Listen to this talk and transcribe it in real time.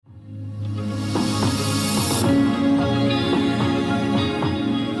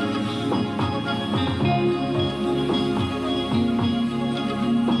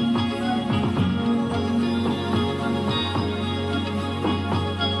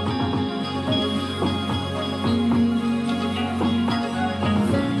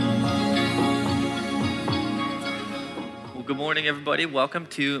morning, everybody. Welcome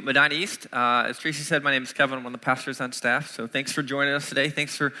to Medina East. As Tracy said, my name is Kevin. I'm one of the pastors on staff. So thanks for joining us today.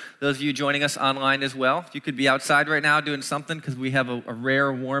 Thanks for those of you joining us online as well. You could be outside right now doing something because we have a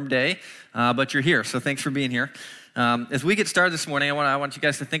rare warm day, but you're here. So thanks for being here. As we get started this morning, I want you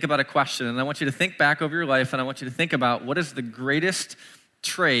guys to think about a question, and I want you to think back over your life, and I want you to think about what is the greatest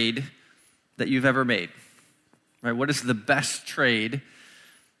trade that you've ever made. Right? What is the best trade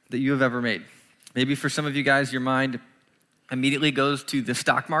that you have ever made? Maybe for some of you guys, your mind immediately goes to the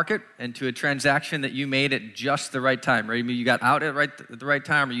stock market and to a transaction that you made at just the right time, right? Maybe you got out at the right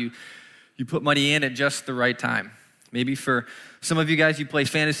time, or you put money in at just the right time. Maybe for some of you guys, you play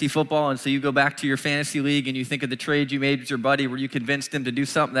fantasy football, and so you go back to your fantasy league and you think of the trade you made with your buddy where you convinced him to do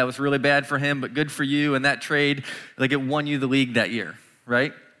something that was really bad for him, but good for you, and that trade, like, it won you the league that year,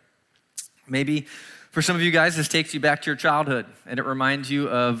 right? Maybe for some of you guys, this takes you back to your childhood, and it reminds you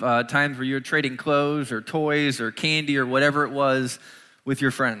of times where you were trading clothes or toys or candy or whatever it was with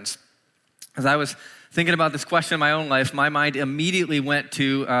your friends. As I was thinking about this question in my own life, my mind immediately went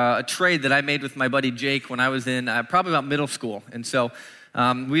to a trade that I made with my buddy Jake when I was in probably about middle school. And so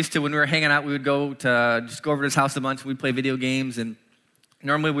we used to, when we were hanging out, we would go over to his house a bunch, and we'd play video games, and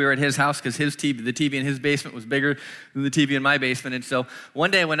normally we were at his house because the TV in his basement was bigger than the TV in my basement. And so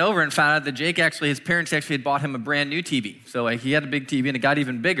one day I went over and found out that his parents actually had bought him a brand new TV. So he had a big TV and it got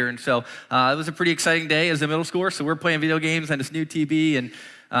even bigger. And so it was a pretty exciting day as a middle schooler. So we're playing video games on this new TV. And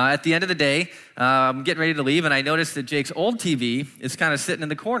at the end of the day, I'm getting ready to leave, and I noticed that Jake's old TV is kind of sitting in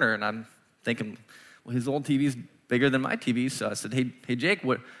the corner. And I'm thinking, well, his old TV's bigger than my TV. So I said, hey Jake,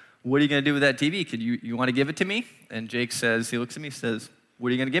 what are you going to do with that TV? You want to give it to me? And Jake says, he looks at me, says, what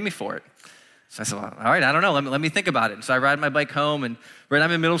are you going to give me for it? So I said, well, all right, I don't know. Let me think about it. And so I ride my bike home, and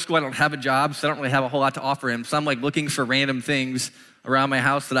I'm in middle school. I don't have a job, so I don't really have a whole lot to offer him. So I'm like looking for random things around my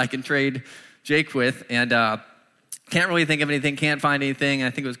house that I can trade Jake with, and can't really think of anything, can't find anything. And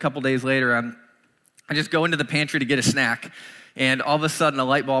I think it was a couple days later, I just go into the pantry to get a snack, and all of a sudden a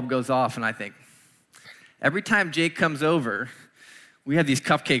light bulb goes off, and I think, every time Jake comes over, we had these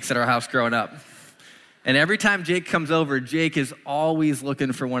cupcakes at our house growing up. And every time Jake comes over, Jake is always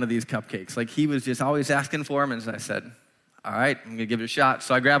looking for one of these cupcakes. Like, he was just always asking for them. And so I said, all right, I'm going to give it a shot.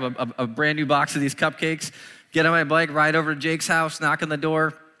 So I grab a brand new box of these cupcakes, get on my bike, ride over to Jake's house, knock on the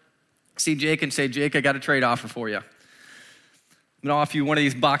door, see Jake and say, Jake, I got a trade offer for you. I'm going to offer you one of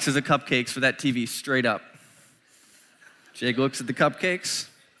these boxes of cupcakes for that TV straight up. Jake looks at the cupcakes,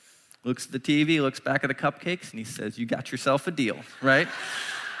 looks at the TV, looks back at the cupcakes, and he says, you got yourself a deal, right?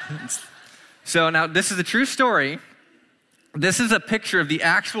 So now, this is a true story. This is a picture of the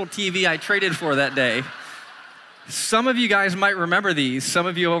actual TV I traded for that day. Some of you guys might remember these. Some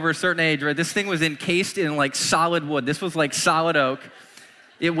of you over a certain age, right? This thing was encased in like solid wood. This was like solid oak.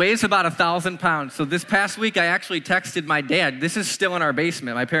 It weighs about 1,000 pounds. So this past week, I actually texted my dad. This is still in our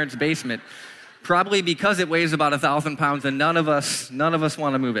basement, my parents' basement, probably because it weighs about 1,000 pounds, and none of us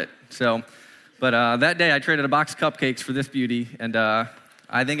want to move it. So, but that day, I traded a box of cupcakes for this beauty, and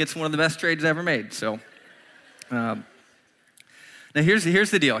I think it's one of the best trades ever made. So now here's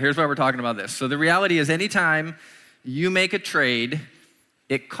the deal. Here's why we're talking about this. So the reality is, anytime you make a trade,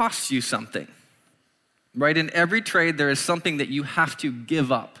 it costs you something, right? In every trade, there is something that you have to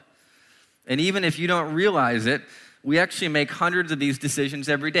give up. And even if you don't realize it, we actually make hundreds of these decisions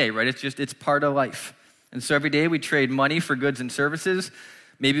every day, right? It's part of life. And so every day we trade money for goods and services.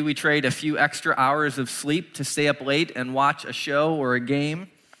 Maybe we trade a few extra hours of sleep to stay up late and watch a show or a game.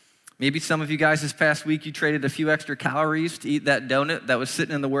 Maybe some of you guys this past week, you traded a few extra calories to eat that donut that was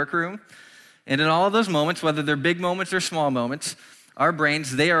sitting in the workroom. And in all of those moments, whether they're big moments or small moments, our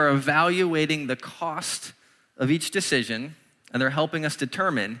brains, they are evaluating the cost of each decision, and they're helping us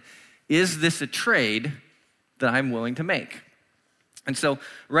determine, is this a trade that I'm willing to make? And so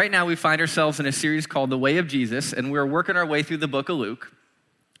right now we find ourselves in a series called The Way of Jesus, and we're working our way through the book of Luke.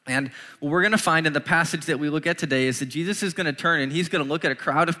 And what we're going to find in the passage that we look at today is that Jesus is going to turn and he's going to look at a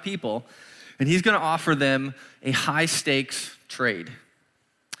crowd of people and he's going to offer them a high-stakes trade.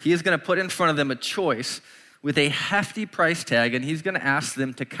 He is going to put in front of them a choice with a hefty price tag, and he's going to ask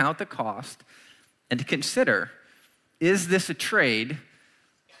them to count the cost and to consider, is this a trade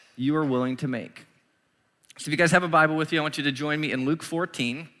you are willing to make? So if you guys have a Bible with you, I want you to join me in Luke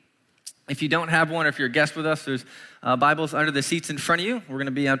 14. If you don't have one, or if you're a guest with us, there's Bibles under the seats in front of you. We're going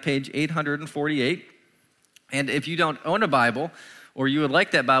to be on page 848. And if you don't own a Bible, or you would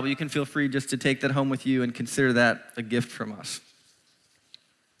like that Bible, you can feel free just to take that home with you and consider that a gift from us.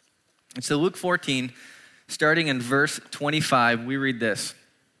 And so Luke 14, starting in verse 25, we read this.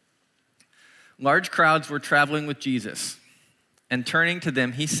 Large crowds were traveling with Jesus, and turning to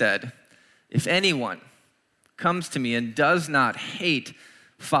them, he said, if anyone comes to me and does not hate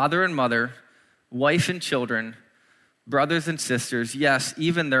father and mother, wife and children, brothers and sisters, yes,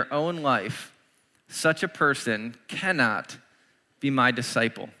 even their own life, such a person cannot be my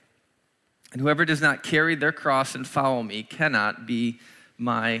disciple. And whoever does not carry their cross and follow me cannot be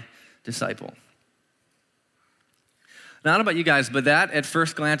my disciple. Now, I don't know about you guys, but that at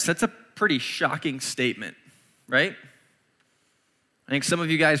first glance, that's a pretty shocking statement, right? I think some of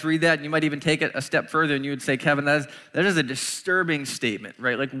you guys read that and you might even take it a step further and you would say, Kevin, that is a disturbing statement,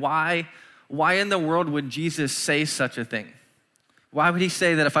 right? Like why in the world would Jesus say such a thing? Why would he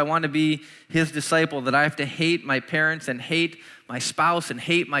say that if I want to be his disciple, that I have to hate my parents and hate my spouse and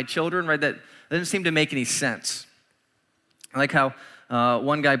hate my children, right? That doesn't seem to make any sense. I like how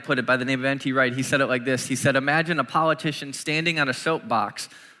one guy put it by the name of N.T. Wright. He said it like this. He said, imagine a politician standing on a soapbox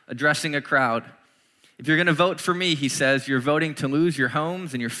addressing a crowd. If you're going to vote for me, he says, you're voting to lose your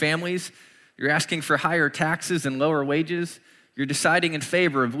homes and your families. You're asking for higher taxes and lower wages. You're deciding in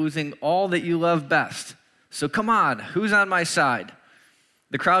favor of losing all that you love best. So come on, who's on my side?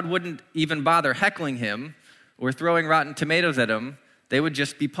 The crowd wouldn't even bother heckling him or throwing rotten tomatoes at him. They would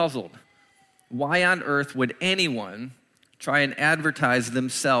just be puzzled. Why on earth would anyone try and advertise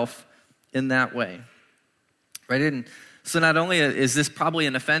themselves in that way? Right? And so not only is this probably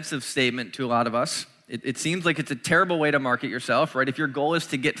an offensive statement to a lot of us, it seems like it's a terrible way to market yourself, right? If your goal is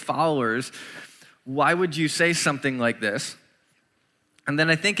to get followers, why would you say something like this? And then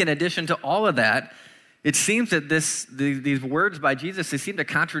I think in addition to all of that, it seems that these words by Jesus, they seem to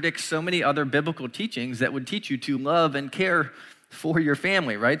contradict so many other biblical teachings that would teach you to love and care for your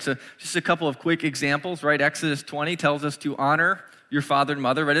family, right? So just a couple of quick examples, right? Exodus 20 tells us to honor your father and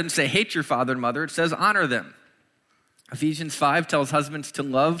mother. But it didn't say hate your father and mother. It says honor them. Ephesians 5 tells husbands to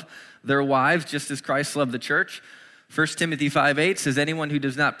love their wives just as Christ loved the church. 1 Timothy 5:8 says anyone who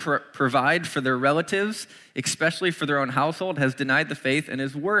does not provide for their relatives, especially for their own household, has denied the faith and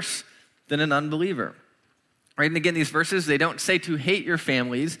is worse than an unbeliever. Right? And again, these verses, they don't say to hate your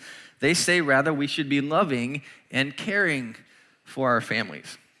families. They say rather we should be loving and caring for our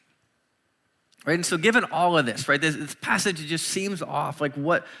families. Right? And so given all of this, right, this passage just seems off. Like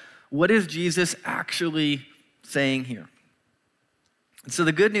what is Jesus actually saying here? And so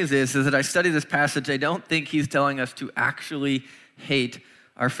the good news is that I study this passage, I don't think he's telling us to actually hate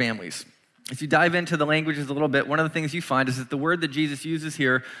our families. If you dive into the languages a little bit, one of the things you find is that the word that Jesus uses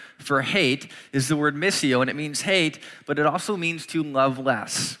here for hate is the word missio, and it means hate, but it also means to love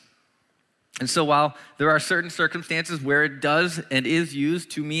less. And so while there are certain circumstances where it does and is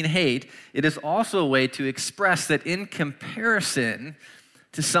used to mean hate, it is also a way to express that in comparison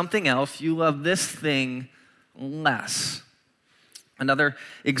to something else, you love this thing less. Another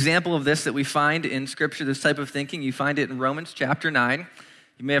example of this that we find in Scripture, this type of thinking, you find it in Romans chapter 9.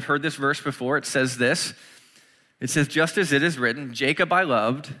 You may have heard this verse before. It says this. It says, just as it is written, Jacob I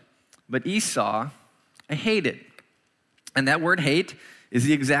loved, but Esau I hated. And that word hate is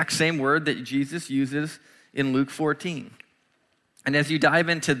the exact same word that Jesus uses in Luke 14. And as you dive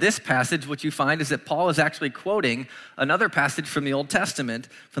into this passage, what you find is that Paul is actually quoting another passage from the Old Testament,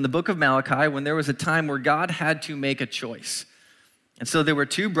 from the book of Malachi, when there was a time where God had to make a choice. And so there were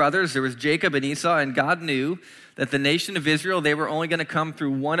two brothers, there was Jacob and Esau, and God knew that the nation of Israel, they were only going to come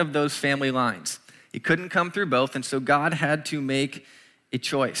through one of those family lines. He couldn't come through both, and so God had to make a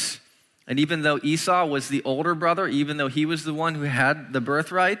choice. And even though Esau was the older brother, even though he was the one who had the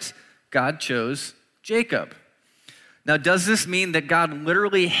birthright, God chose Jacob. Now, does this mean that God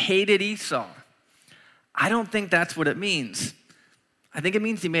literally hated Esau? I don't think that's what it means. I think it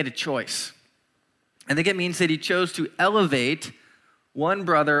means he made a choice. I think it means that he chose to elevate one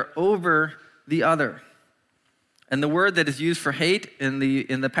brother over the other. And the word that is used for hate in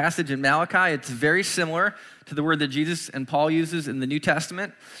the passage in Malachi, it's very similar to the word that Jesus and Paul uses in the New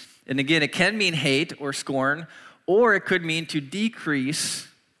Testament. And again, it can mean hate or scorn, or it could mean to decrease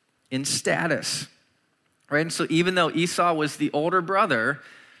in status. Right? And so even though Esau was the older brother,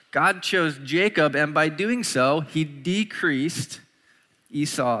 God chose Jacob, and by doing so, he decreased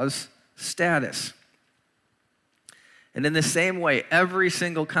Esau's status. And in the same way, every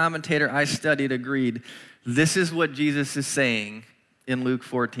single commentator I studied agreed, this is what Jesus is saying in Luke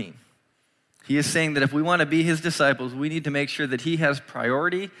 14. He is saying that if we want to be his disciples, we need to make sure that he has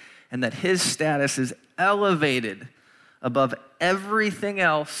priority and that his status is elevated above everything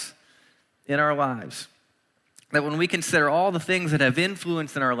else in our lives. That when we consider all the things that have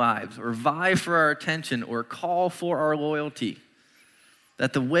influence in our lives, or vie for our attention, or call for our loyalty,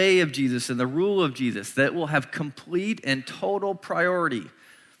 that the way of Jesus and the rule of Jesus, that will have complete and total priority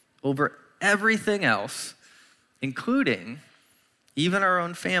over everything else, including even our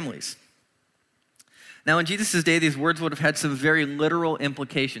own families. Now, in Jesus' day, these words would have had some very literal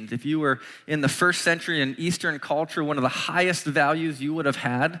implications. If you were in the first century in Eastern culture, one of the highest values you would have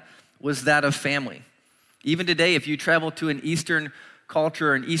had was that of family. Even today, if you travel to an Eastern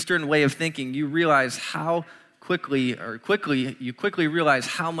culture, an Eastern way of thinking, you realize how quickly realize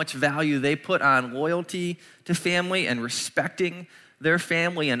how much value they put on loyalty to family and respecting their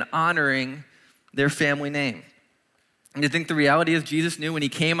family and honoring their family name. And I think the reality is Jesus knew when he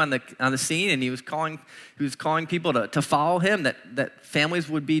came on the scene and he was calling people to follow him that families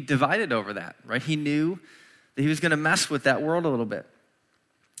would be divided over that, right? He knew that he was going to mess with that world a little bit.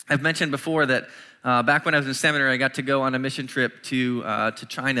 I've mentioned before that back when I was in seminary, I got to go on a mission trip to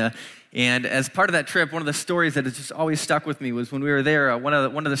China. And as part of that trip, one of the stories that has just always stuck with me was when we were there, one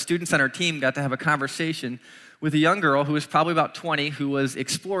of the students on our team got to have a conversation with a young girl who was probably about 20 who was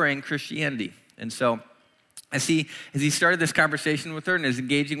exploring Christianity. And so as he started this conversation with her and is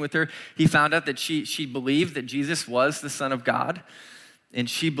engaging with her, he found out that she believed that Jesus was the Son of God, and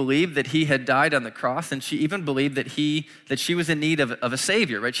she believed that he had died on the cross, and she even believed that she was in need of a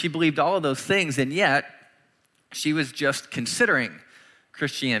Savior, right? She believed all of those things, and yet she was just considering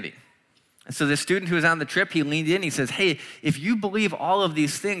Christianity. And so the student who was on the trip, he leaned in, he says, hey, if you believe all of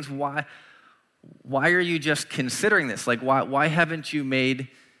these things, why are you just considering this? Like, why haven't you made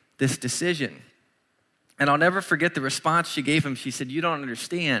this decision? And I'll never forget the response she gave him. She said, you don't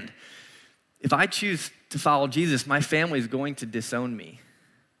understand. If I choose to follow Jesus, my family is going to disown me.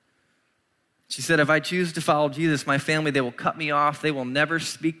 She said, if I choose to follow Jesus, my family, they will cut me off. They will never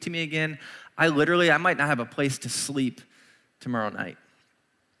speak to me again. I might not have a place to sleep tomorrow night.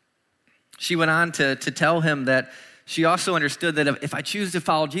 She went on to tell him that she also understood that if I choose to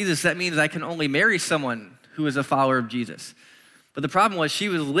follow Jesus, that means I can only marry someone who is a follower of Jesus. But the problem was she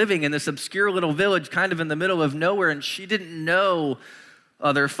was living in this obscure little village kind of in the middle of nowhere, and she didn't know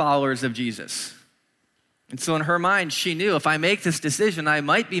other followers of Jesus. And so in her mind, she knew if I make this decision, I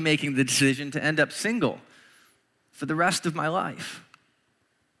might be making the decision to end up single for the rest of my life.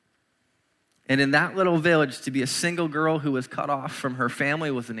 And in that little village, to be a single girl who was cut off from her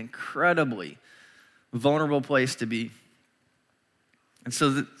family was an incredibly vulnerable place to be. And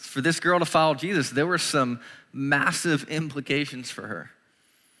so for this girl to follow Jesus, there were some massive implications for her.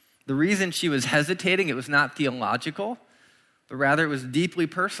 The reason she was hesitating, it was not theological, but rather it was deeply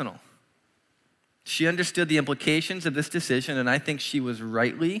personal. She understood the implications of this decision, and I think she was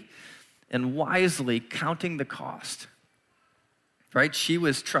rightly and wisely counting the cost. Right? She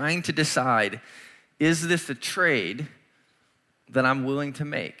was trying to decide, is this a trade that I'm willing to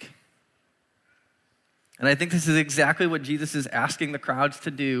make? And I think this is exactly what Jesus is asking the crowds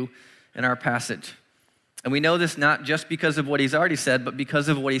to do in our passage. And we know this not just because of what he's already said, but because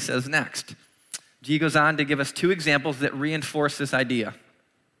of what he says next. He goes on to give us two examples that reinforce this idea.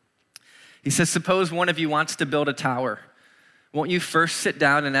 He says, suppose one of you wants to build a tower. Won't you first sit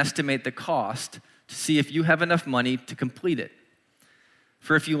down and estimate the cost to see if you have enough money to complete it?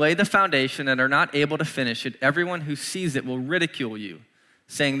 For if you lay the foundation and are not able to finish it, everyone who sees it will ridicule you,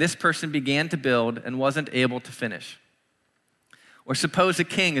 saying this person began to build and wasn't able to finish. Or suppose a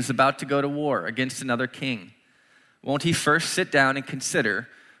king is about to go to war against another king. Won't he first sit down and consider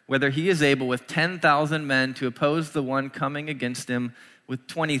whether he is able with 10,000 men to oppose the one coming against him with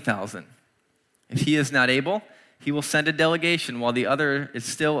 20,000? If he is not able, he will send a delegation while the other is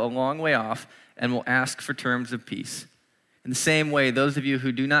still a long way off and will ask for terms of peace. In the same way, those of you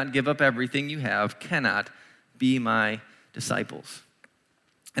who do not give up everything you have cannot be my disciples.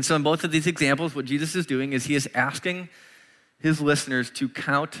 And so in both of these examples, what Jesus is doing is he is asking his listeners to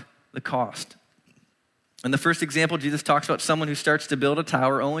count the cost. In the first example, Jesus talks about someone who starts to build a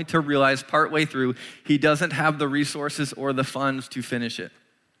tower only to realize partway through he doesn't have the resources or the funds to finish it.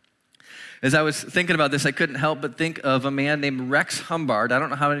 As I was thinking about this, I couldn't help but think of a man named Rex Humbard. I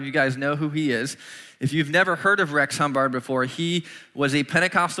don't know how many of you guys know who he is. If you've never heard of Rex Humbard before, he was a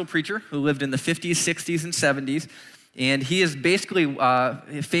Pentecostal preacher who lived in the 50s, 60s, and 70s. And he is basically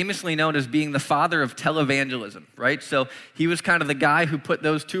famously known as being the father of televangelism, right? So he was kind of the guy who put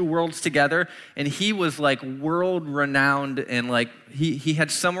those two worlds together, and he was like world-renowned, and like he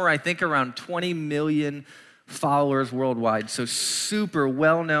had somewhere, I think, around 20 million followers worldwide, so super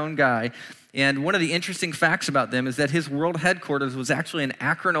well-known guy. And one of the interesting facts about them is that his world headquarters was actually in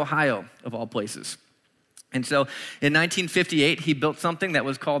Akron, Ohio, of all places. And so in 1958, he built something that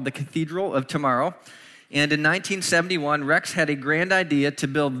was called the Cathedral of Tomorrow. And in 1971, Rex had a grand idea to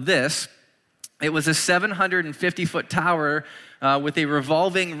build this. It was a 750-foot tower with a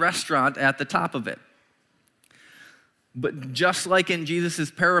revolving restaurant at the top of it. But just like in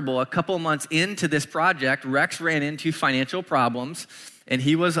Jesus' parable, a couple months into this project, Rex ran into financial problems, and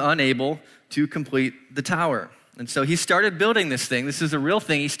he was unable to complete the tower. And so he started building this thing. This is a real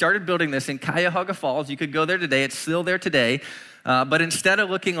thing. He started building this in Cuyahoga Falls. You could go there today. It's still there today. But instead of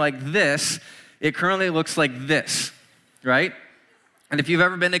looking like this, it currently looks like this, right? And if you've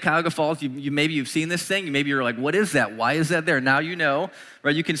ever been to Cuyahoga Falls, maybe you've seen this thing. Maybe you're like, what is that? Why is that there? Now you know,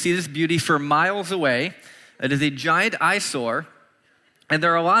 right? You can see this beauty for miles away. It is a giant eyesore. And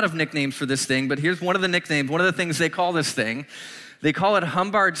there are a lot of nicknames for this thing, but here's one of the nicknames, one of the things they call this thing. They call it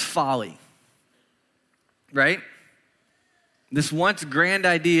Humbard's Folly, right? This once grand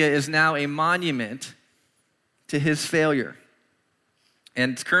idea is now a monument to his failure.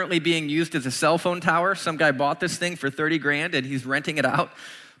 And it's currently being used as a cell phone tower. Some guy bought this thing for 30 grand and he's renting it out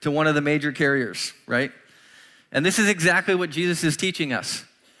to one of the major carriers, right? And this is exactly what Jesus is teaching us.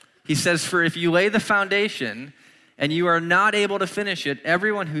 He says, for if you lay the foundation and you are not able to finish it,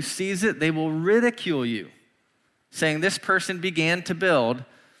 everyone who sees it, they will ridicule you, saying this person began to build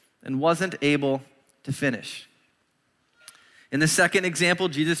and wasn't able to finish. In the second example,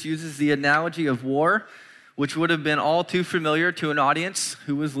 Jesus uses the analogy of war, which would have been all too familiar to an audience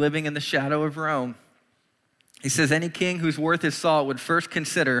who was living in the shadow of Rome. He says, any king who's worth his salt would first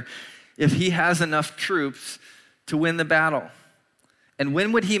consider if he has enough troops to win the battle. And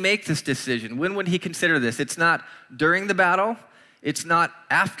when would he make this decision? When would he consider this? It's not during the battle. It's not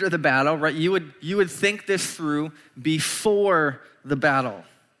after the battle, right? You would think this through before the battle.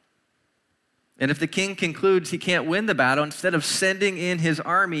 And if the king concludes he can't win the battle, instead of sending in his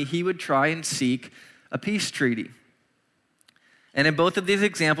army, he would try and seek a peace treaty. And in both of these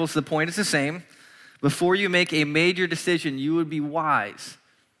examples, the point is the same. Before you make a major decision, you would be wise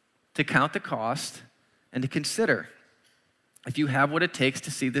to count the cost and to consider if you have what it takes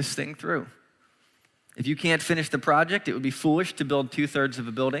to see this thing through. If you can't finish the project, it would be foolish to build 2/3 of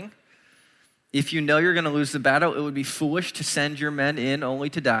a building. If you know you're going to lose the battle, it would be foolish to send your men in only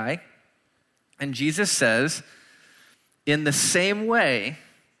to die. And Jesus says, in the same way,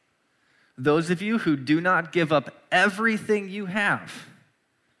 those of you who do not give up everything you have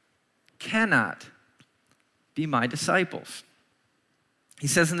cannot be my disciples. He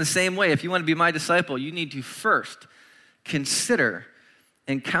says in the same way, if you want to be my disciple, you need to first consider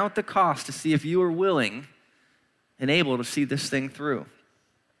and count the cost to see if you are willing and able to see this thing through.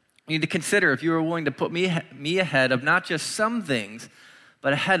 You need to consider if you are willing to put me ahead of not just some things,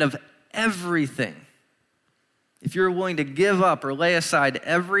 but ahead of everything. If you're willing to give up or lay aside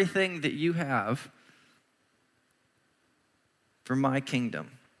everything that you have for my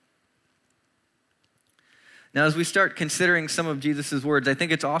kingdom. Now, as we start considering some of Jesus' words, I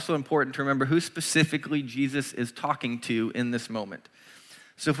think it's also important to remember who specifically Jesus is talking to in this moment.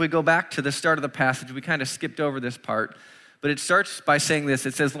 So if we go back to the start of the passage, we kind of skipped over this part, but it starts by saying this.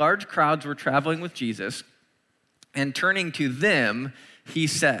 It says, large crowds were traveling with Jesus, and turning to them, he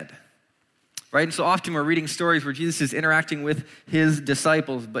said. Right? And so often we're reading stories where Jesus is interacting with his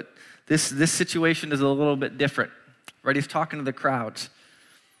disciples, but this situation is a little bit different. Right? He's talking to the crowds.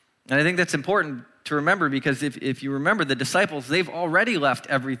 And I think that's important to remember because if you remember the disciples, they've already left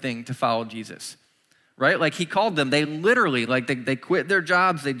everything to follow Jesus. Right? Like he called them, they literally, like they quit their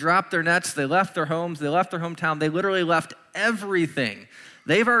jobs, they dropped their nets, they left their homes, they left their hometown, they literally left everything.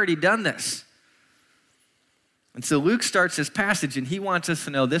 They've already done this. And so Luke starts this passage and he wants us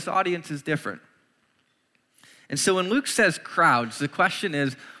to know this audience is different. And so when Luke says crowds, the question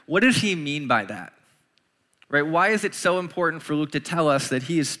is, what does he mean by that? Right? Why is it so important for Luke to tell us that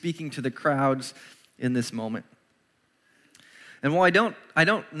he is speaking to the crowds in this moment? And while I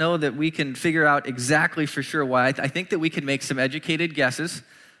don't know that we can figure out exactly for sure why, I think that we can make some educated guesses,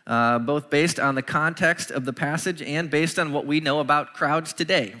 both based on the context of the passage and based on what we know about crowds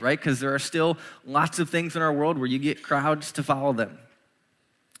today, right? Because there are still lots of things in our world where you get crowds to follow them.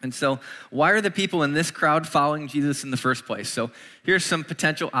 And so why are the people in this crowd following Jesus in the first place? So here's some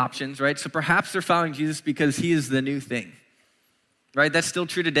potential options, right? So perhaps they're following Jesus because he is the new thing, right? That's still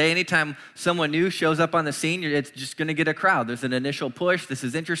true today. Anytime someone new shows up on the scene, it's just going to get a crowd. There's an initial push. This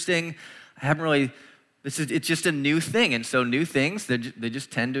is interesting. It's just a new thing. And so new things, they just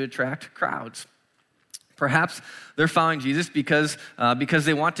tend to attract crowds. Perhaps they're following Jesus because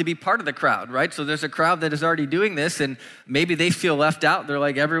they want to be part of the crowd, right? So there's a crowd that is already doing this, and maybe they feel left out. They're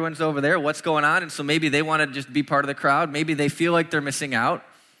like, everyone's over there. What's going on? And so maybe they want to just be part of the crowd. Maybe they feel like they're missing out.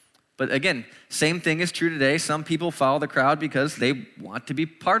 But again, same thing is true today. Some people follow the crowd because they want to be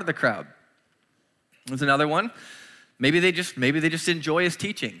part of the crowd. There's another one. Maybe they just enjoy his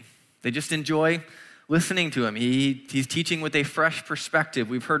teaching. They just enjoy listening to him. He's teaching with a fresh perspective.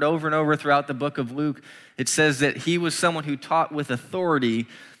 We've heard over and over throughout the book of Luke, it says that he was someone who taught with authority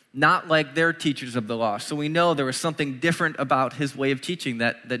not like their teachers of the law. So we know there was something different about his way of teaching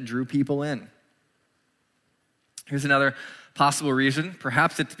that drew people in. Here's another possible reason.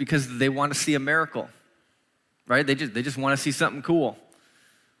 Perhaps it's because they want to see a miracle, right? They just want to see something cool.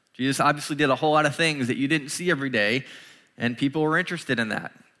 Jesus obviously did a whole lot of things that you didn't see every day, and people were interested in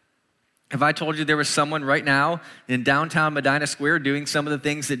that. If I told you there was someone right now in downtown Medina Square doing some of the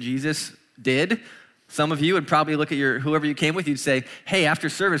things that Jesus did, some of you would probably look at whoever you came with, you'd say, hey, after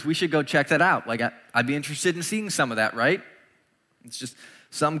service, we should go check that out. Like, I'd be interested in seeing some of that, right? It's just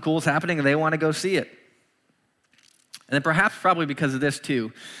something cool's happening and they want to go see it. And then perhaps probably because of this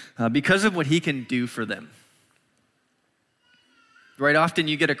too, because of what he can do for them. Right, often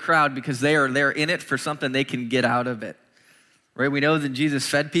you get a crowd because they're in it for something they can get out of it. Right, we know that Jesus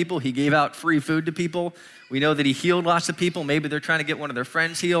fed people. He gave out free food to people. We know that he healed lots of people. Maybe they're trying to get one of their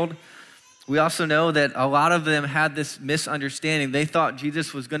friends healed. We also know that a lot of them had this misunderstanding. They thought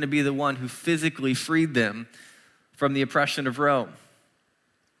Jesus was going to be the one who physically freed them from the oppression of Rome.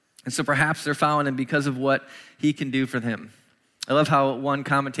 And so perhaps they're following him because of what he can do for them. I love how one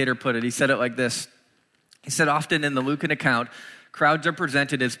commentator put it. He said it like this. He said, often in the Lucan account, crowds are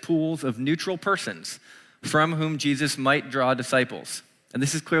presented as pools of neutral persons from whom Jesus might draw disciples. And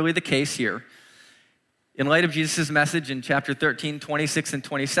this is clearly the case here. In light of Jesus' message in chapter 13, 26, and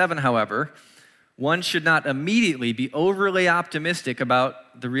 27, however, one should not immediately be overly optimistic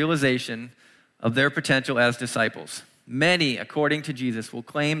about the realization of their potential as disciples. Many, according to Jesus, will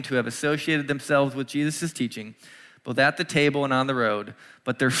claim to have associated themselves with Jesus' teaching, both at the table and on the road,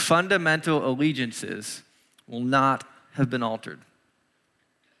 but their fundamental allegiances will not have been altered.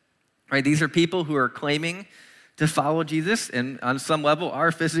 Right? These are people who are claiming to follow Jesus and on some level are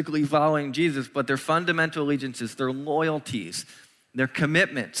physically following Jesus, but their fundamental allegiances, their loyalties, their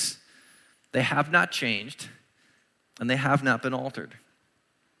commitments, they have not changed and they have not been altered.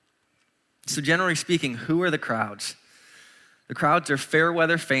 So generally speaking, who are the crowds? The crowds are fair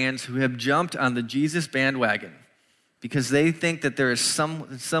weather fans who have jumped on the Jesus bandwagon because they think that there is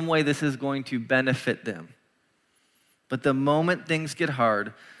some way this is going to benefit them. But the moment things get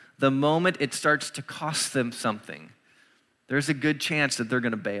hard, the moment it starts to cost them something, there's a good chance that they're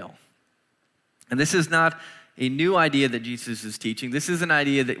going to bail. And this is not a new idea that Jesus is teaching. This is an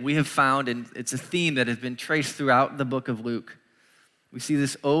idea that we have found, and it's a theme that has been traced throughout the book of Luke. We see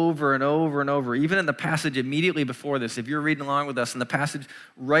this over and over and over. Even in the passage immediately before this, if you're reading along with us, in the passage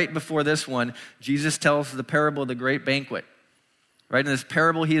right before this one, Jesus tells the parable of the great banquet. Right? In this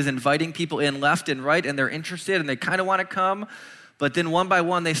parable, he is inviting people in left and right, and they're interested, and they kind of want to come. But then one by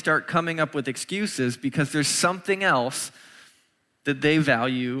one, they start coming up with excuses because there's something else that they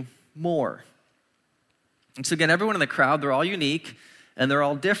value more. And so again, everyone in the crowd, they're all unique and they're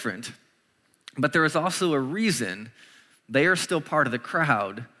all different. But there is also a reason they are still part of the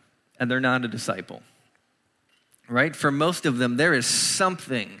crowd and they're not a disciple. Right? For most of them, there is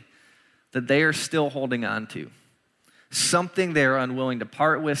something that they are still holding on to. Something they are unwilling to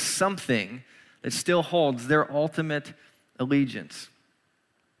part with, something that still holds their ultimate allegiance.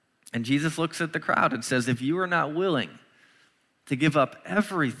 And Jesus looks at the crowd and says, if you are not willing to give up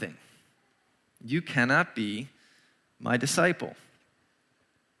everything, you cannot be my disciple.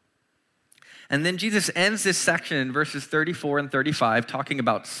 And then Jesus ends this section in verses 34 and 35 talking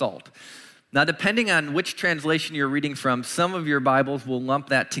about salt. Now, depending on which translation you're reading from, some of your Bibles will lump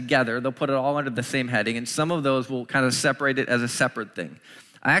that together. They'll put it all under the same heading, and some of those will kind of separate it as a separate thing.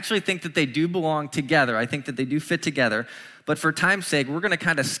 I actually think that they do belong together. I think that they do fit together. But for time's sake, we're going to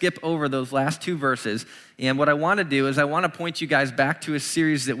kind of skip over those last two verses. And what I want to do is I want to point you guys back to a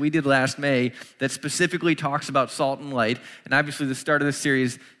series that we did last May that specifically talks about salt and light. And obviously, the start of the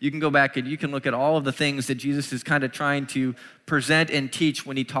series, you can go back and you can look at all of the things that Jesus is kind of trying to present and teach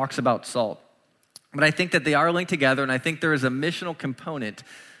when he talks about salt. But I think that they are linked together, and I think there is a missional component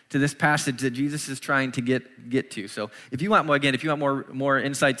to this passage that Jesus is trying to get to. So if you want more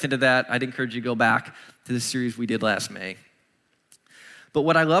insights into that, I'd encourage you to go back to the series we did last May. But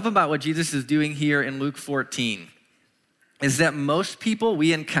what I love about what Jesus is doing here in Luke 14 is that most people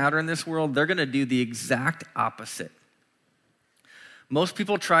we encounter in this world, they're going to do the exact opposite. Most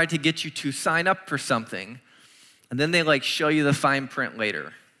people try to get you to sign up for something, and then they show you the fine print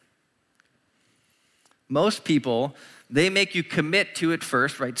later. Most people, they make you commit to it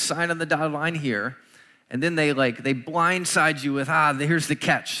first, right? Sign on the dotted line here. And then they blindside you with, here's the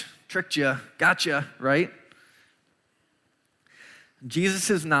catch. Tricked you, gotcha, right? Jesus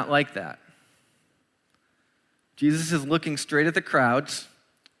is not like that. Jesus is looking straight at the crowds,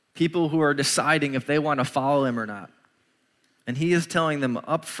 people who are deciding if they want to follow him or not. And he is telling them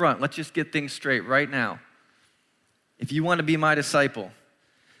up front, let's just get things straight right now. If you want to be my disciple,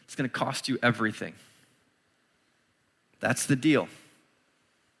 it's going to cost you everything. That's the deal.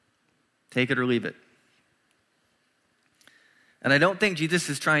 Take it or leave it. And I don't think Jesus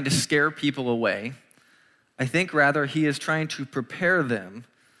is trying to scare people away. I think rather he is trying to prepare them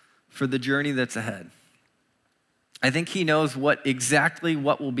for the journey that's ahead. I think he knows exactly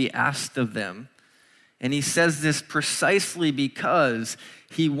what will be asked of them. And he says this precisely because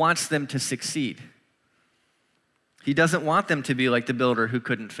he wants them to succeed. He doesn't want them to be like the builder who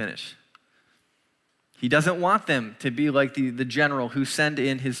couldn't finish. He doesn't want them to be like the general who sent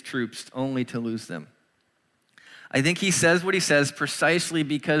in his troops only to lose them. I think he says what he says precisely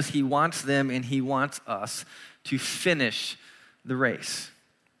because he wants them and he wants us to finish the race.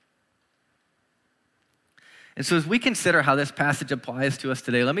 And so as we consider how this passage applies to us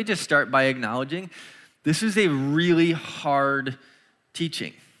today, let me just start by acknowledging this is a really hard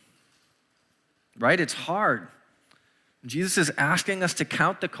teaching, right? It's hard. Jesus is asking us to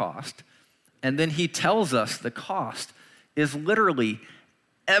count the cost, and then he tells us the cost is literally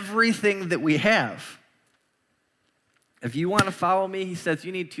everything that we have. If you want to follow me, he says,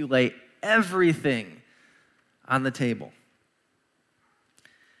 you need to lay everything on the table.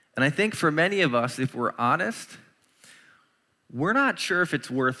 And I think for many of us, if we're honest, we're not sure if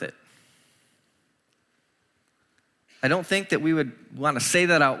it's worth it. I don't think that we would want to say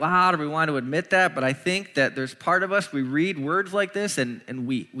that out loud or we want to admit that, but I think that there's part of us, we read words like this and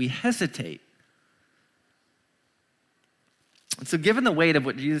we hesitate. And so given the weight of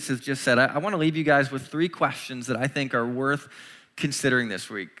what Jesus has just said, I want to leave you guys with 3 questions that I think are worth considering this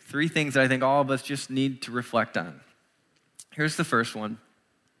week. 3 things that I think all of us just need to reflect on. Here's the first one.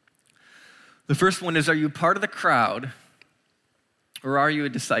 The first one is, are you part of the crowd or are you a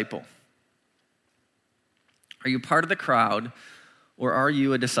disciple? Are you part of the crowd or are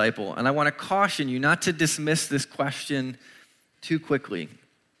you a disciple? And I want to caution you not to dismiss this question too quickly.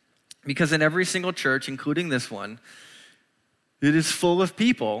 Because in every single church, including this one, it is full of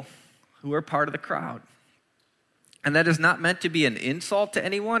people who are part of the crowd. And that is not meant to be an insult to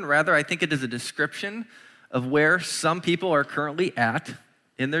anyone. Rather, I think it is a description of where some people are currently at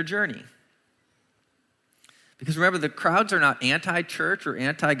in their journey. Because remember, the crowds are not anti-church or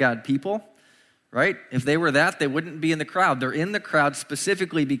anti-God people, right? If they were that, they wouldn't be in the crowd. They're in the crowd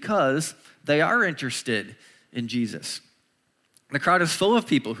specifically because they are interested in Jesus. The crowd is full of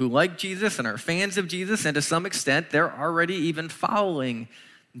people who like Jesus and are fans of Jesus, and to some extent, they're already even following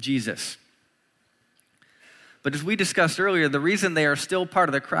Jesus. But as we discussed earlier, the reason they are still part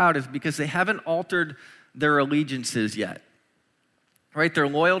of the crowd is because they haven't altered their allegiances yet, right? Their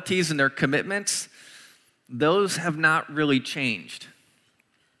loyalties and their commitments, those have not really changed.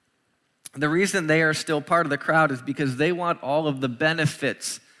 The reason they are still part of the crowd is because they want all of the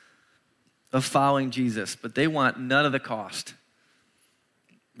benefits of following Jesus, but they want none of the cost.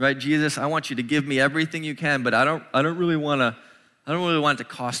 Right, Jesus, I want you to give me everything you can, but I don't really want it to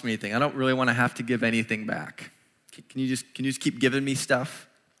cost me anything. I don't really want to have to give anything back. Can you just keep giving me stuff?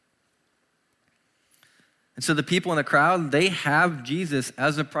 And so the people in the crowd, they have Jesus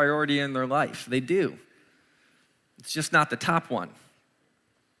as a priority in their life. They do. It's just not the top one.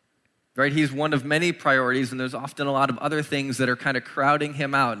 Right? He's one of many priorities, and there's often a lot of other things that are kind of crowding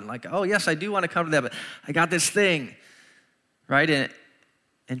him out. And like, oh, yes, I do want to come to that, but I got this thing. Right?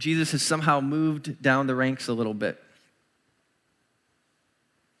 And Jesus has somehow moved down the ranks a little bit.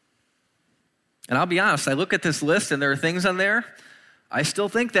 And I'll be honest, I look at this list and there are things on there, I still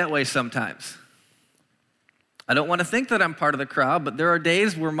think that way sometimes. I don't want to think that I'm part of the crowd, but there are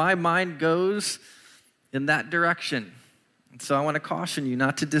days where my mind goes in that direction. And so I want to caution you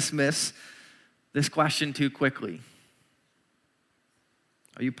not to dismiss this question too quickly.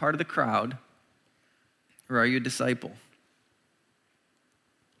 Are you part of the crowd or are you a disciple?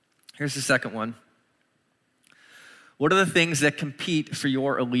 Here's the second one. What are the things that compete for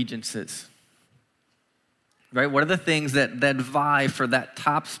your allegiances? Right? What are the things that vie for that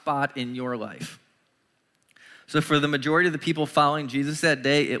top spot in your life? So for the majority of the people following Jesus that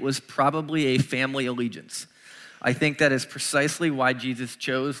day, it was probably a family allegiance. I think that is precisely why Jesus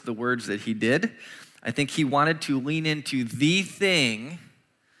chose the words that he did. I think he wanted to lean into the thing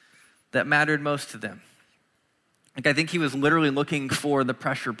that mattered most to them. Like, I think he was literally looking for the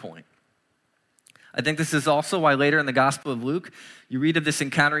pressure point. I think this is also why later in the Gospel of Luke, you read of this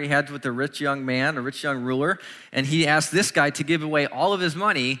encounter he had with a rich young man, a rich young ruler, and he asked this guy to give away all of his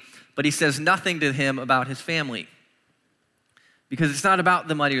money, but he says nothing to him about his family. Because it's not about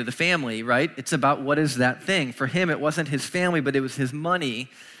the money or the family, right? It's about what is that thing. For him, it wasn't his family, but it was his money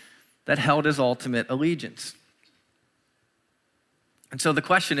that held his ultimate allegiance. And so the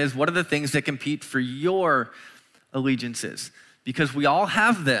question is, what are the things that compete for your allegiances? because we all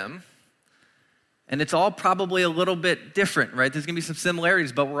have them, and it's all probably a little bit different, right? There's going to be some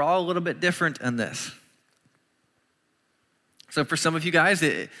similarities, but we're all a little bit different in this. So for some of you guys,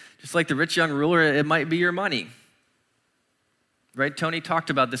 just like the rich young ruler, it might be your money. Right? Tony talked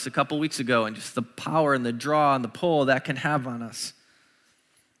about this a couple weeks ago, and just the power and the draw and the pull that can have on us.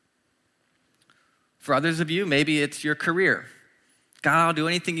 For others of you, maybe it's your career. God, I'll do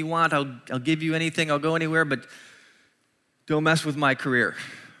anything you want. I'll give you anything. I'll go anywhere, but don't mess with my career.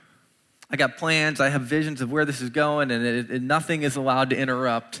 I got plans. I have visions of where this is going, and nothing is allowed to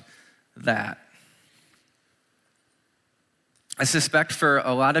interrupt that. I suspect for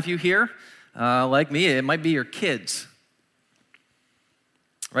a lot of you here, like me, it might be your kids.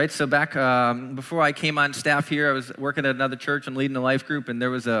 Right, so back before I came on staff here, I was working at another church and leading a life group, and there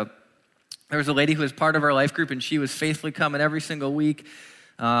was a lady who was part of our life group, and she was faithfully coming every single week,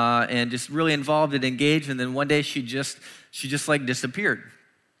 and just really involved and engaged. And then one day she just like disappeared.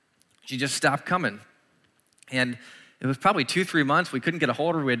 She just stopped coming, and it was probably 2-3 months. We couldn't get a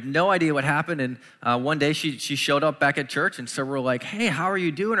hold of her. We had no idea what happened. And one day she showed up back at church, and so we're like, "Hey, how are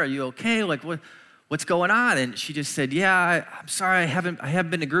you doing? Are you okay? Like what's going on?" And she just said, "Yeah, I'm sorry, I haven't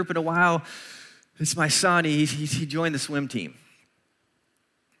been to group in a while. It's my son. He joined the swim team."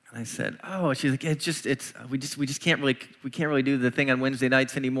 And I said, "Oh," she's like, we just can't really do the thing on Wednesday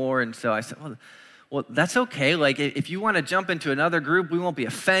nights anymore." And so I said, well, that's okay. Like if you want to jump into another group, we won't be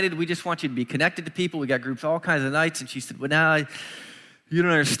offended. We just want you to be connected to people. We got groups all kinds of nights. And she said, "Well, now you don't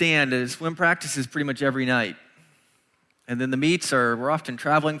understand. Swim practice is pretty much every night. And then the meets we're often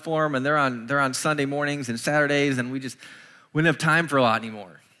traveling for them, and they're on Sunday mornings and Saturdays, and we just wouldn't have time for a lot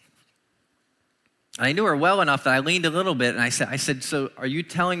anymore." And I knew her well enough that I leaned a little bit, and I said, "So are you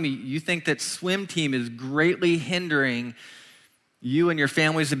telling me you think that swim team is greatly hindering you and your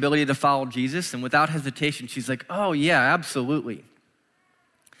family's ability to follow Jesus?" And without hesitation, she's like, "Oh yeah, absolutely."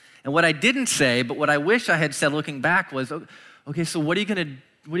 And what I didn't say, but what I wish I had said looking back was, "Okay, so what are you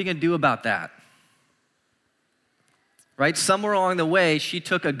gonna do about that?" Right? Somewhere along the way, she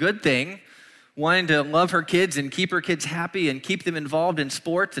took a good thing, wanting to love her kids and keep her kids happy and keep them involved in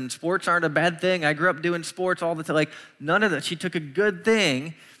sports, and sports aren't a bad thing. I grew up doing sports all the time. Like, none of that. She took a good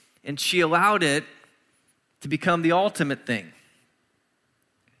thing, and she allowed it to become the ultimate thing.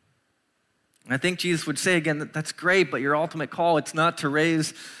 And I think Jesus would say again, that's great, but your ultimate call, it's not to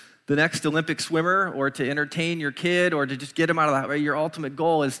raise the next Olympic swimmer or to entertain your kid or to just get him out of that way. Your ultimate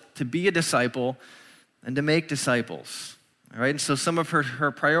goal is to be a disciple and to make disciples. All right, and so some of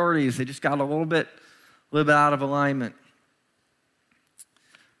her priorities, they just got a little bit out of alignment.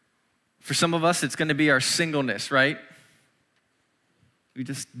 For some of us, it's going to be our singleness, right? We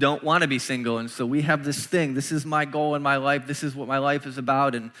just don't want to be single, and so we have this thing. This is my goal in my life. This is what my life is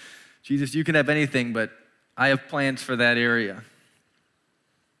about, and Jesus, you can have anything, but I have plans for that area.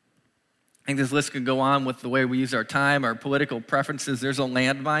 I think this list could go on with the way we use our time, our political preferences. There's a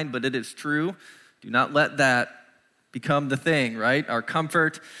landmine, but it is true. Do not let that become the thing, right? Our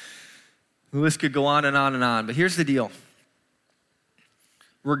comfort. The list could go on and on and on. But here's the deal.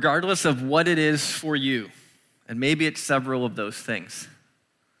 Regardless of what it is for you, and maybe it's several of those things,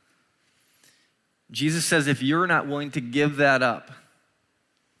 Jesus says if you're not willing to give that up,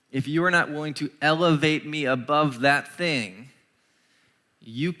 if you are not willing to elevate me above that thing,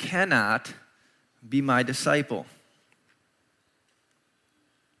 you cannot be my disciple.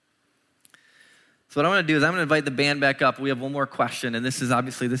 So what I'm going to do is I'm going to invite the band back up. We have one more question, and this is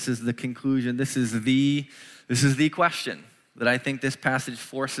the conclusion. This is the question that I think this passage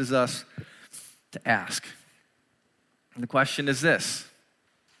forces us to ask. And the question is this: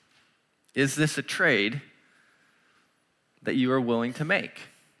 is this a trade that you are willing to make?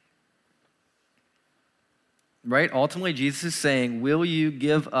 Right? Ultimately, Jesus is saying, will you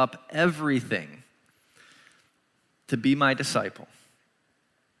give up everything to be my disciple?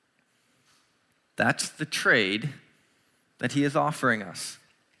 That's the trade that he is offering us.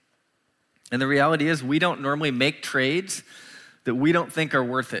 And the reality is, we don't normally make trades that we don't think are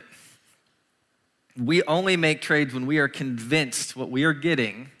worth it. We only make trades when we are convinced what we are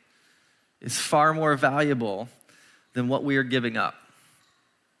getting is far more valuable than what we are giving up.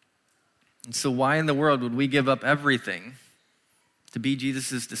 And so why in the world would we give up everything to be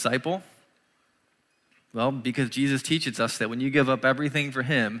Jesus' disciple? Well, because Jesus teaches us that when you give up everything for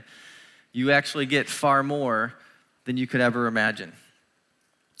him, you actually get far more than you could ever imagine.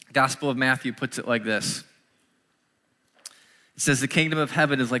 Gospel of Matthew puts it like this. It says, the kingdom of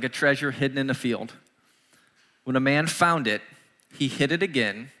heaven is like a treasure hidden in a field. When a man found it, he hid it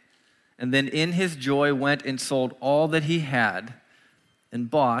again, and then in his joy went and sold all that he had and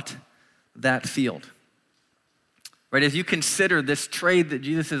bought that field. right? As you consider this trade that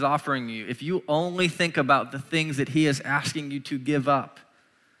Jesus is offering you, if you only think about the things that he is asking you to give up,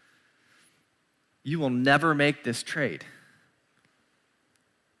 you will never make this trade.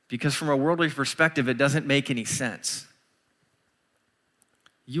 Because from a worldly perspective, it doesn't make any sense.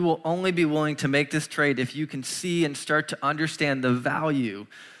 You will only be willing to make this trade if you can see and start to understand the value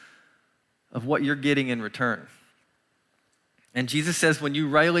of what you're getting in return. And Jesus says, when you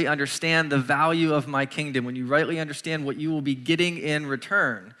rightly understand the value of my kingdom, when you rightly understand what you will be getting in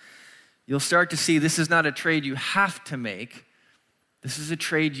return, you'll start to see this is not a trade you have to make. This is a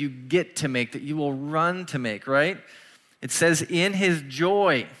trade you get to make, that you will run to make, right? It says, in his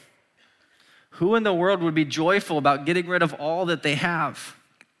joy. Who in the world would be joyful about getting rid of all that they have?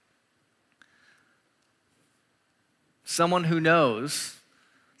 Someone who knows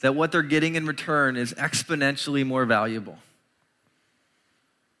that what they're getting in return is exponentially more valuable.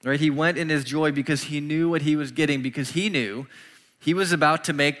 Right? He went in his joy because he knew what he was getting, because he knew he was about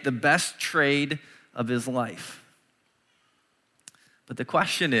to make the best trade of his life. But the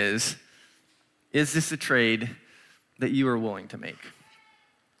question is this a trade that you are willing to make?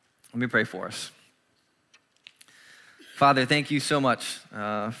 Let me pray for us. Father, thank you so much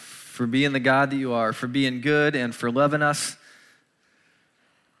for being the God that you are, for being good and for loving us.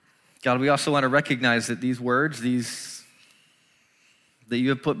 God, we also want to recognize that these words, that you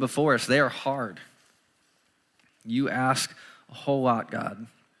have put before us, they are hard. You ask a whole lot, God.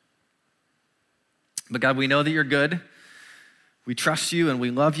 But God, we know that you're good. We trust you and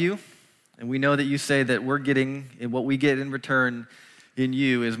we love you. And we know that you say that we're getting, and what we get in return in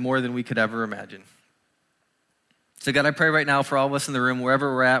you is more than we could ever imagine. So God, I pray right now for all of us in the room,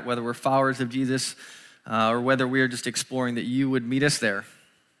 wherever we're at, whether we're followers of Jesus or whether we are just exploring, that you would meet us there,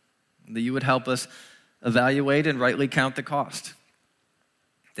 that you would help us evaluate and rightly count the cost,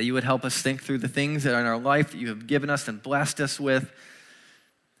 that you would help us think through the things that are in our life that you have given us and blessed us with,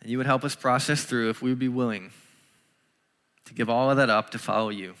 and you would help us process through if we would be willing to give all of that up to follow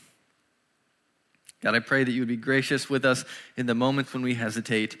you. God, I pray that you would be gracious with us in the moments when we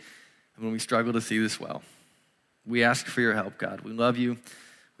hesitate and when we struggle to see this well. We ask for your help, God. We love you.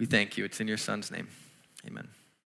 We thank you. It's in your Son's name. Amen.